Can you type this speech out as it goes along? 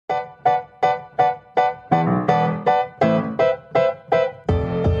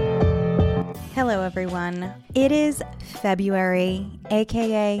everyone. It is February,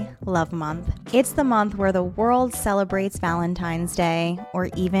 aka Love Month. It's the month where the world celebrates Valentine's Day, or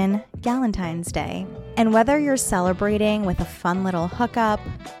even Galentine's Day. And whether you're celebrating with a fun little hookup,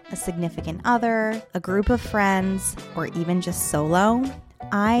 a significant other, a group of friends, or even just solo,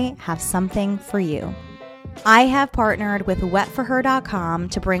 I have something for you. I have partnered with wetforher.com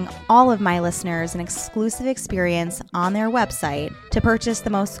to bring all of my listeners an exclusive experience on their website to purchase the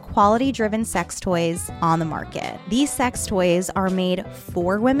most quality-driven sex toys on the market. These sex toys are made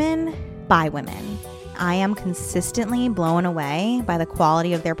for women by women. I am consistently blown away by the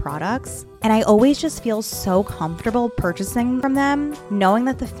quality of their products, and I always just feel so comfortable purchasing from them, knowing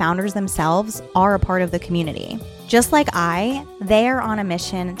that the founders themselves are a part of the community. Just like they are on a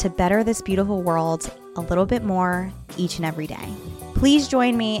mission to better this beautiful world a little bit more each and every day. Please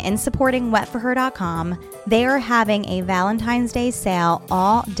join me in supporting wetforher.com. They are having a Valentine's Day sale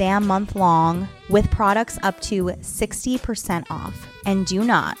all damn month long with products up to 60% off. And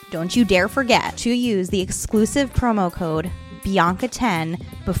don't you dare forget to use the exclusive promo code Bianca10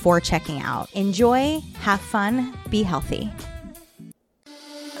 before checking out. Enjoy, have fun, be healthy.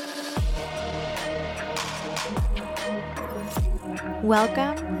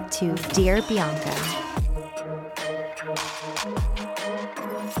 Welcome to Dear Bianca.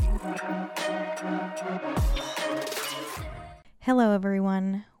 Hello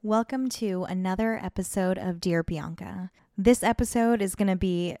everyone. Welcome to another episode of Dear Bianca. This episode is going to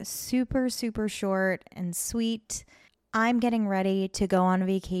be super short and sweet. I'm getting ready to go on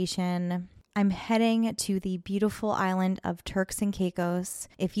vacation. I'm heading to the beautiful island of Turks and Caicos.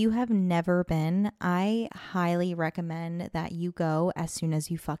 If you have never been, I highly recommend that you go as soon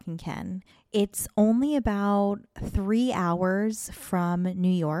as you fucking can. It's only about 3 hours from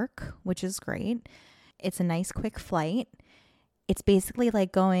New York, which is great. It's a nice quick flight. It's basically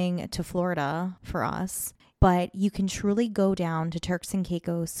like going to Florida for us, but you can truly go down to Turks and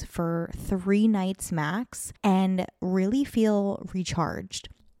Caicos for 3 nights max and really feel recharged.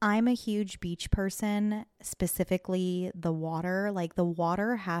 I'm a huge beach person, specifically the water. Like the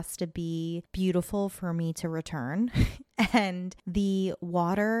water has to be beautiful for me to return. And the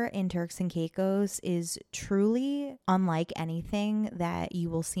water in Turks and Caicos is truly unlike anything that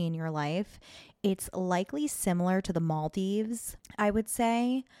you will see in your life. It's likely similar to the Maldives, I would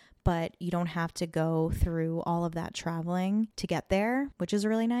say, but you don't have to go through all of that traveling to get there, which is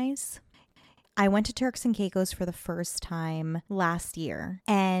really nice. I went to Turks and Caicos for the first time last year,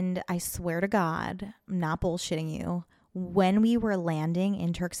 and I swear to God, I'm not bullshitting you, when we were landing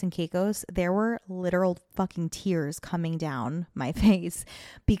in Turks and Caicos, there were literal fucking tears coming down my face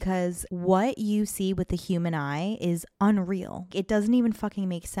because what you see with the human eye is unreal. It doesn't even fucking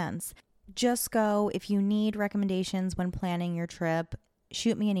make sense. Just go. If you need recommendations when planning your trip,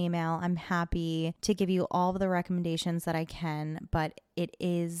 shoot me an email. I'm happy to give you all of the recommendations that I can, but it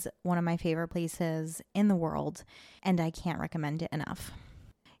is one of my favorite places in the world, and I can't recommend it enough.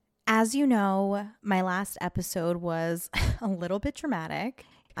 As you know, my last episode was a little bit dramatic.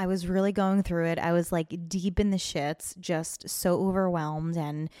 I was really going through it. I was like deep in the shits, just so overwhelmed,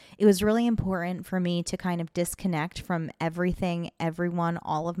 and it was really important for me to kind of disconnect from everything, everyone,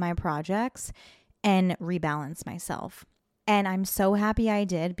 all of my projects, and rebalance myself. And I'm so happy I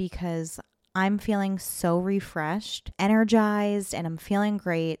did because I'm feeling so refreshed, energized, and I'm feeling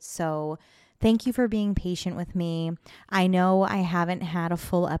great. So thank you for being patient with me. I know I haven't had a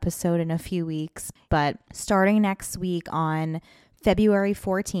full episode in a few weeks, but starting next week on February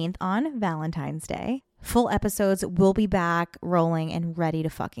 14th on Valentine's Day, full episodes will be back rolling and ready to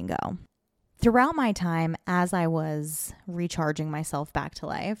fucking go. Throughout my time as I was recharging myself back to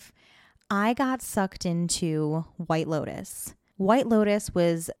life, I got sucked into White Lotus. White Lotus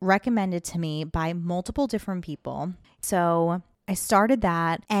was recommended to me by multiple different people. So I started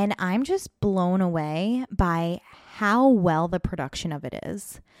that, and I'm just blown away by how well the production of it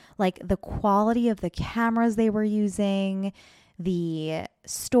is. Like the quality of the cameras they were using, the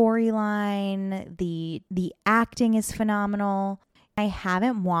storyline, the acting is phenomenal. I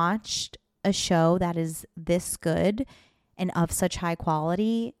haven't watched a show that is this good and of such high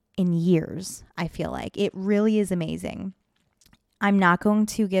quality in years. I feel like it really is amazing. I'm not going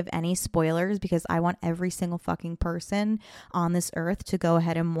to give any spoilers because I want every single fucking person on this earth to go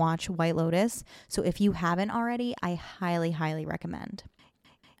ahead and watch White Lotus. So if you haven't already, I highly recommend.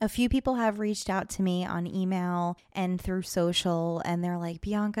 A few people have reached out to me on email and through social, and they're like,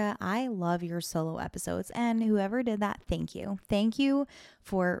 Bianca, I love your solo episodes. And whoever did that, thank you. Thank you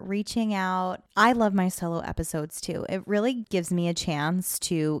for reaching out. I love my solo episodes too. It really gives me a chance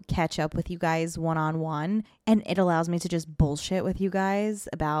to catch up with you guys one-on-one, and it allows me to just bullshit with you guys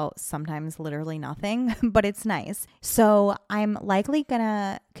about sometimes literally nothing, but it's nice. So I'm likely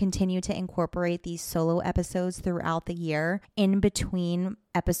gonna continue to incorporate these solo episodes throughout the year in between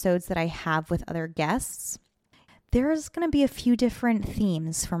episodes that I have with other guests. There's going to be a few different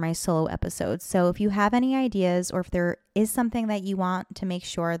themes for my solo episodes. So if you have any ideas or if there is something that you want to make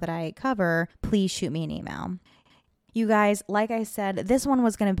sure that I cover, please shoot me an email. You guys, like I said, this one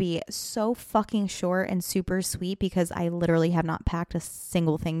was going to be so fucking short and super sweet because I literally have not packed a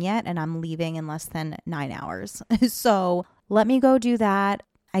single thing yet and I'm leaving in less than 9 hours. So let me go do that.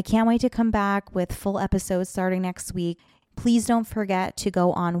 I can't wait to come back with full episodes starting next week. Please don't forget to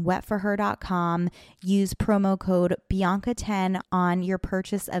go on wetforher.com, use promo code Bianca10 on your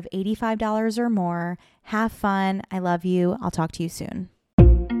purchase of $85 or more. Have fun. I love you. I'll talk to you soon.